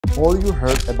all you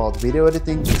heard about video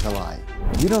editing is a lie.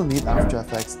 You don't need After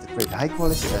Effects to create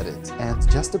high-quality edits,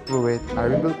 and just to prove it, I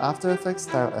rebuilt After Effects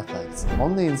style effects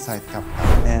only inside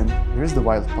CapCut. And here's the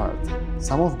wild part.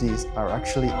 Some of these are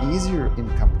actually easier in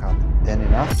CapCut than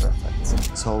in After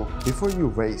Effects. So before you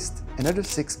waste another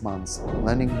 6 months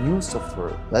learning new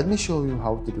software, let me show you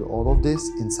how to do all of this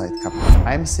inside CapCut.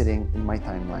 I'm sitting in my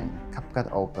timeline,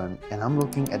 CapCut open, and I'm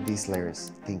looking at these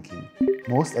layers thinking,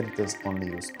 most editors only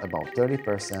use about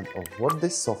 30% of what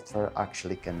this software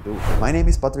actually can do. My name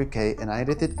is Patrick K and I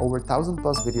edited over 1000+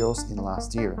 videos in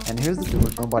last year. And here's the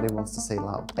truth nobody wants to say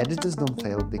loud. Editors don't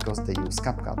fail because they use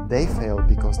CapCut. They fail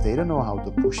because they don't know how to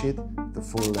push it to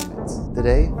full limits.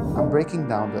 Today, I'm breaking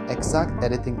down the exact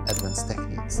editing advanced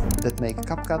techniques that make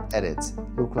CapCut edits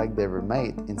look like they were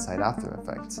made inside After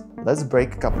Effects. Let's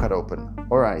break CapCut open.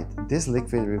 Alright, this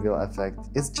liquid reveal effect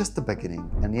is just the beginning.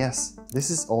 And yes,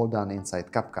 this is all done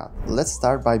inside CapCut. Let's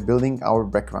start by building our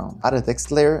background. Add a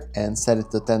text layer and set it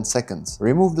to 10 seconds.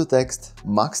 Remove the text,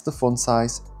 max the font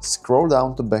size, scroll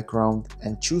down to background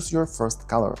and choose your first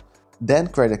color. Then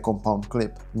create a compound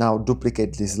clip. Now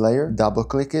duplicate this layer, double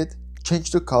click it,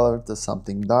 change the color to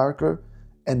something darker,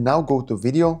 and now go to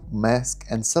Video, Mask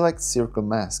and select Circle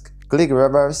Mask. Click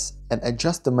Reverse and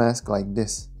adjust the mask like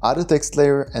this. Add a text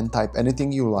layer and type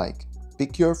anything you like.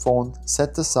 Pick your font,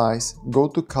 set the size, go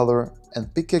to Color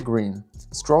and pick a green.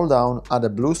 Scroll down, add a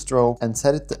blue stroke and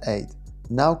set it to 8.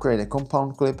 Now create a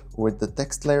compound clip with the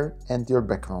text layer and your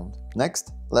background.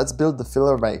 Next, let's build the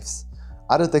filler waves.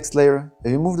 Add a text layer,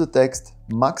 remove the text,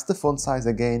 max the font size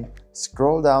again,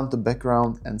 scroll down to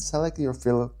background and select your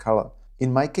fill color.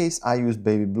 In my case, I use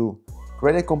baby blue.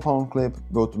 Create a compound clip,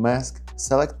 go to Mask,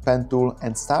 select Pen tool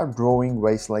and start drawing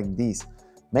waves like these.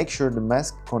 Make sure the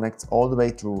mask connects all the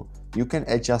way through. You can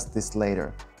adjust this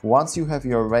later. Once you have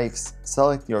your waves,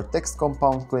 select your text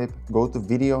compound clip, go to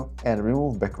Video and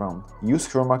remove background. Use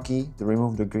chroma key to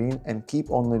remove the green and keep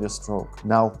only the stroke.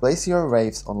 Now place your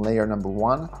waves on layer number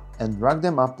 1 and drag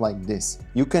them up like this.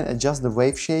 You can adjust the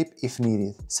wave shape if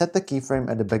needed. Set the keyframe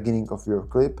at the beginning of your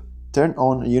clip, turn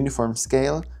on uniform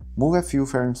scale, move a few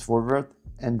frames forward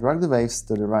and drag the waves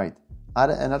to the right.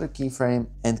 Add another keyframe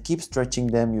and keep stretching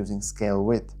them using scale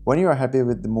width. When you are happy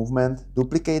with the movement,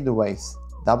 duplicate the waves.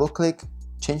 Double click,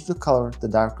 change the color to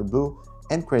darker blue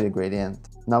and create a gradient.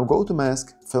 Now go to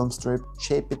Mask, Film Strip,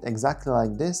 shape it exactly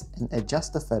like this and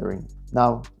adjust the feathering.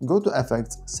 Now go to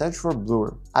Effects, search for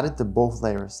Blur, add it to both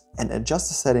layers and adjust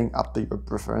the setting up to your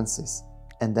preferences.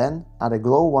 And then add a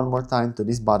glow one more time to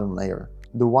this bottom layer,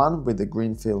 the one with the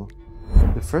green fill.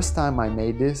 The first time I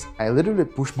made this, I literally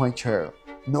pushed my chair.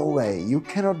 No way, you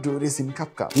cannot do this in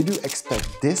CapCut. Did you expect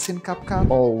this in CapCut?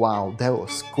 Oh wow, that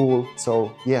was cool.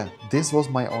 So yeah, this was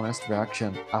my honest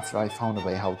reaction after I found a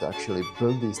way how to actually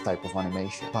build this type of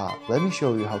animation. But let me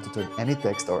show you how to turn any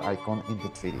text or icon into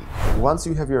 3D. Once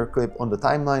you have your clip on the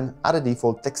timeline, add a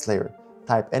default text layer.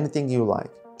 Type anything you like.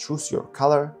 Choose your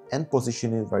color and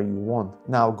position it where you want.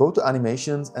 Now go to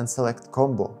Animations and select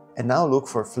Combo. And now look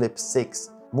for Flip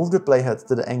 6. Move the playhead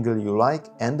to the angle you like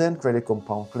and then create a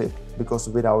compound clip, because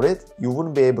without it, you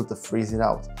wouldn't be able to freeze it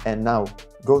out. And now,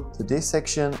 go to this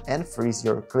section and freeze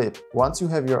your clip. Once you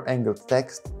have your angled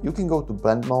text, you can go to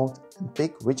Blend mode and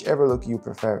pick whichever look you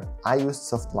prefer. I used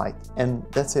soft light. And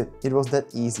that's it. It was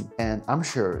that easy. And I'm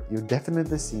sure you've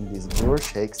definitely seen these blur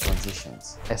shakes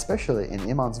transitions, especially in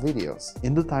Iman's videos.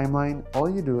 In the timeline, all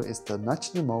you do is to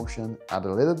nudge the motion, add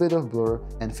a little bit of blur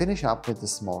and finish up with a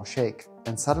small shake.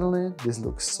 And suddenly, this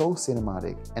looks so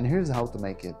cinematic. And here's how to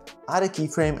make it. Add a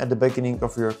keyframe at the beginning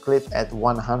of your clip at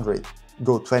 100.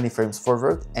 Go 20 frames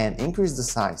forward and increase the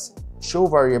size. Show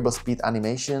variable speed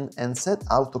animation and set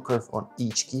auto curve on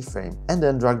each keyframe. And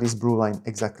then drag this blue line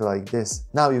exactly like this.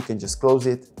 Now you can just close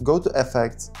it, go to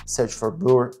Effects, search for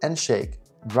Blur and Shake.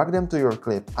 Drag them to your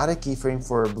clip. Add a keyframe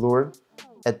for a blur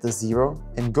at the 0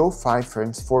 and go 5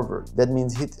 frames forward. That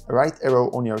means hit right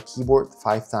arrow on your keyboard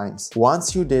 5 times.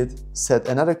 Once you did, set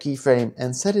another keyframe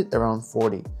and set it around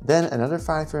 40. Then another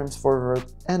 5 frames forward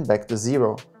and back to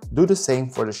 0. Do the same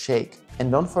for the shake.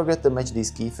 And don't forget to match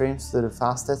these keyframes to the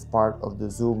fastest part of the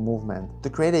zoom movement. To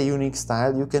create a unique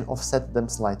style, you can offset them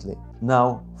slightly.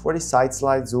 Now, for the side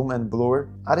slide, zoom and blur,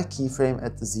 add a keyframe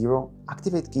at the 0,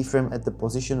 activate keyframe at the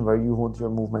position where you want your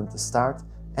movement to start,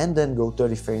 and then go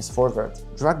 30 frames forward.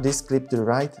 Drag this clip to the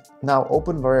right. Now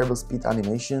open variable speed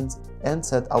animations and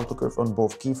set auto curve on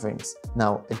both keyframes.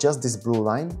 Now adjust this blue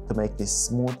line to make this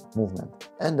smooth movement.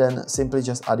 And then simply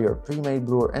just add your pre-made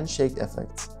blur and shake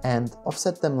effects and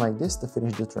offset them like this to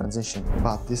finish the transition.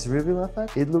 But this reveal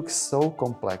effect, it looks so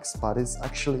complex, but it's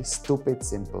actually stupid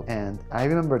simple. And I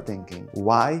remember thinking,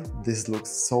 why this looks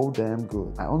so damn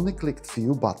good? I only clicked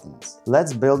few buttons.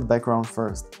 Let's build background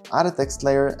first. Add a text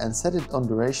layer and set it on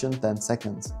duration 10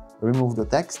 seconds. Remove the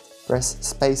text, press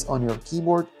space on your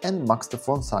keyboard and max the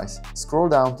font size. Scroll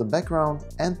down to background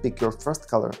and pick your first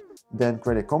color. Then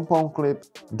create a compound clip,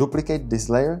 duplicate this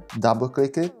layer, double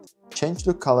click it, change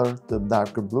the color to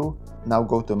darker blue. Now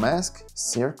go to mask,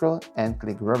 circle and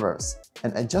click reverse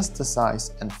and adjust the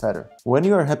size and feather. When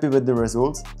you are happy with the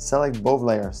results, select both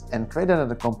layers and create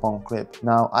another compound clip.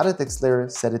 Now add a text layer,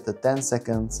 set it to 10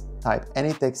 seconds, type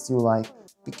any text you like,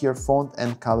 pick your font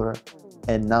and color,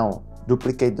 and now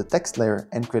duplicate the text layer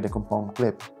and create a compound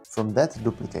clip. From that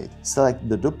duplicate, select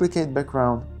the duplicate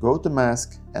background, go to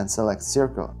mask and select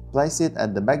circle. Place it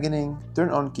at the beginning, turn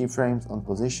on keyframes on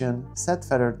position, set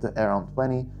feather to around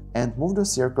 20 and move the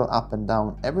circle up and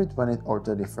down every 20 or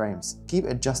 30 frames. Keep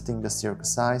adjusting the circle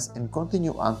size and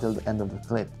continue until the end of the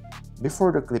clip.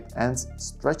 Before the clip ends,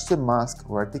 stretch the mask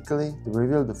vertically to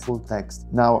reveal the full text.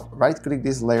 Now right click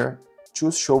this layer,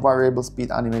 choose Show Variable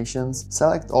Speed Animations,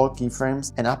 select all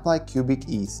keyframes and apply cubic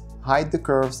ease. Hide the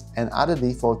curves and add a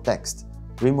default text.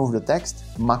 Remove the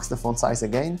text, max the font size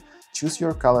again, choose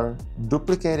your color,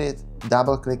 duplicate it,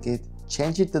 double click it,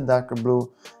 change it to darker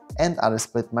blue and add a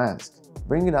split mask.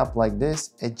 Bring it up like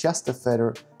this, adjust the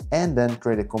feather and then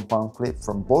create a compound clip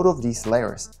from both of these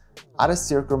layers. Add a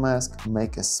circle mask,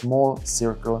 make a small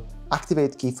circle,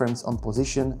 activate keyframes on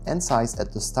position and size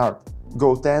at the start.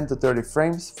 Go 10 to 30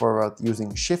 frames forward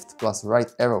using Shift plus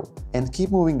right arrow and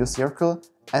keep moving the circle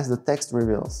as the text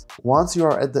reveals. Once you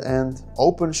are at the end,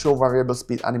 open Show Variable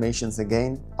Speed Animations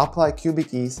again, apply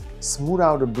cubic ease, smooth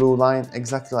out the blue line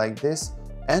exactly like this,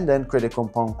 and then create a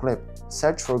compound clip.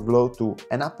 Search for Glow 2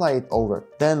 and apply it over.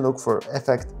 Then look for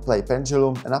Effect Play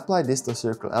Pendulum and apply this to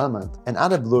circle element and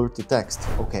add a blur to text.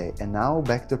 Okay, and now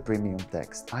back to premium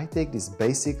text. I take this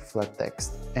basic flat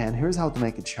text and here's how to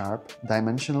make it sharp,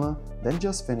 dimensional, then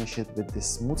just finish it with this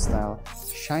smooth style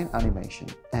shine animation.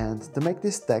 And to make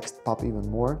this text pop even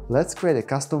more, let's create a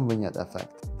custom vignette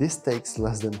effect. This takes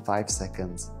less than 5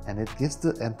 seconds and it gives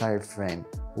the entire frame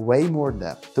way more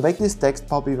depth. To make this text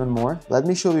pop even more, let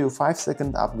me show you a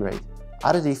 5-second upgrade.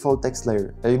 Add a default text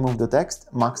layer, remove the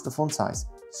text, max the font size.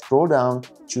 Scroll down,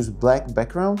 choose black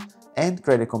background and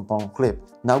create a compound clip.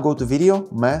 Now go to Video,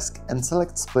 Mask and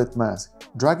select Split Mask.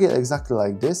 Drag it exactly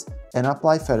like this and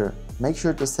apply feather. Make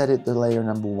sure to set it to layer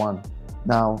number 1.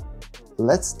 Now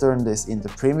let's turn this into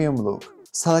premium look.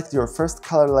 Select your first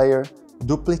color layer,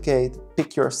 duplicate,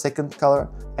 pick your second color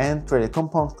and create a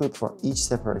compound clip for each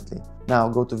separately. Now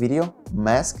go to Video,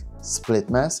 Mask, Split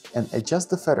Mask and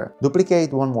adjust the feather.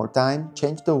 Duplicate one more time,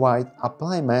 change the white,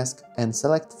 apply mask and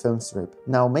select film strip.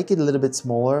 Now make it a little bit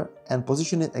smaller and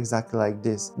position it exactly like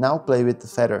this. Now play with the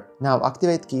feather. Now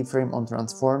activate keyframe on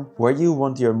transform where you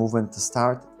want your movement to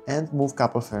start and move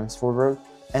couple frames forward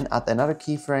and add another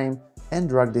keyframe and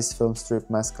drag this film strip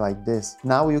mask like this.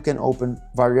 Now you can open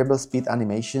variable speed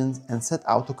animations and set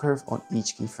auto curve on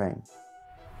each keyframe.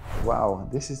 Wow,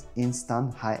 this is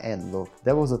instant high-end look.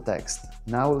 That was a text.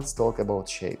 Now let's talk about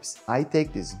shapes. I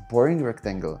take this boring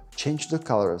rectangle, change the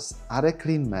colors, add a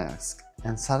clean mask,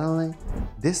 and suddenly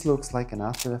this looks like an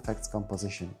After Effects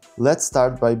composition. Let's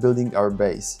start by building our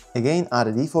base. Again, add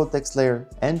a default text layer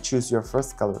and choose your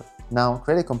first color. Now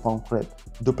create a compound clip.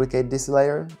 Duplicate this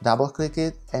layer, double click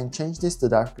it and change this to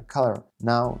darker color.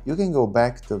 Now you can go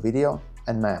back to Video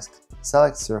and Mask.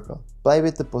 Select circle. Play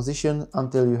with the position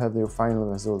until you have your final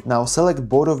result. Now select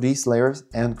both of these layers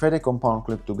and create a compound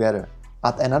clip together.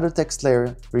 Add another text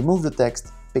layer, remove the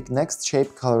text, pick next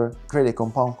shape color, create a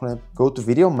compound clip, go to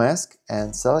Video Mask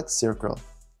and select circle.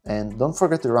 And don't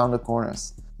forget to round the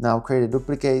corners. Now create a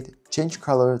duplicate, change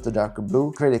color to darker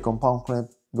blue, create a compound clip,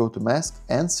 go to Mask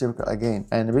and circle again.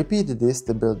 And repeat this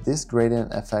to build this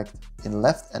gradient effect in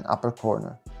left and upper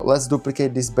corner. Let's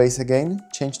duplicate this base again,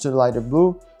 change to lighter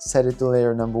blue, set it to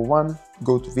layer number 1,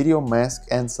 go to Video Mask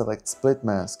and select Split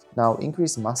Mask. Now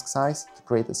increase mask size to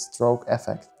create a stroke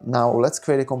effect. Now let's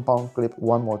create a compound clip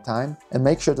one more time and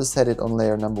make sure to set it on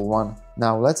layer number 1.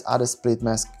 Now let's add a Split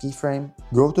Mask keyframe,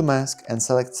 go to Mask and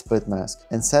select Split Mask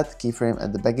and set keyframe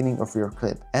at the beginning of your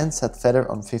clip and set feather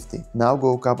on 50. Now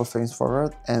go a couple frames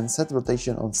forward and set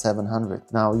rotation on 700.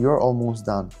 Now you're almost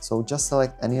done, so just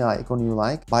select any icon you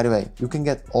like. By the way, you can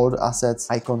get all the assets,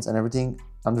 icons and everything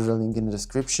under the link in the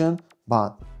description,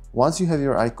 But once you have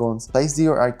your icons, place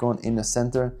your icon in the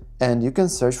center and you can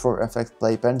search for effect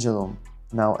play pendulum.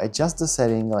 Now adjust the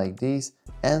setting like this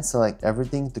and select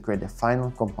everything to create a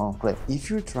final compound clip. If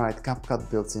you tried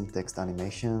CapCut built-in text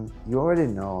animation, you already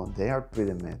know they are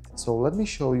pretty mid. So let me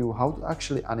show you how to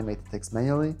actually animate text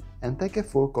manually and take a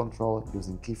full control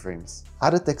using keyframes.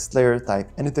 Add a text layer,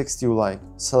 type any text you like,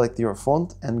 select your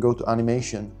font and go to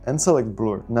animation and select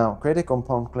blur. Now create a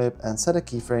compound clip and set a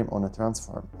keyframe on a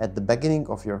transform at the beginning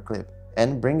of your clip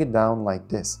and bring it down like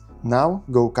this. Now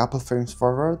go couple frames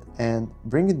forward and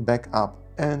bring it back up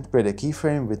and create a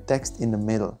keyframe with text in the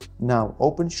middle. Now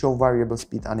open show variable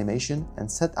speed animation and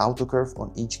set auto curve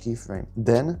on each keyframe.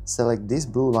 Then select this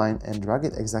blue line and drag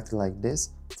it exactly like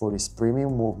this for this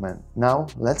premium movement. Now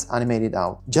let's animate it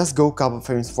out. Just go couple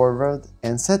frames forward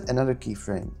and set another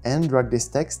keyframe and drag this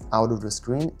text out of the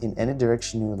screen in any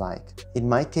direction you like. In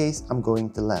my case, I'm going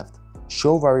to left.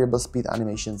 Show variable speed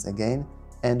animations again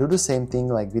and do the same thing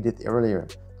like we did earlier.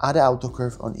 Add an auto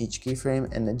curve on each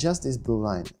keyframe and adjust this blue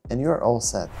line and you are all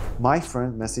set. My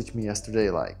friend messaged me yesterday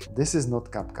like, this is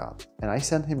not CapCut, and I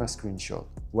sent him a screenshot.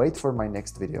 Wait for my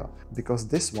next video, because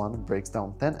this one breaks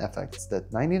down 10 effects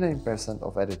that 99%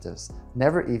 of editors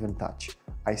never even touch.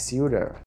 I see you there.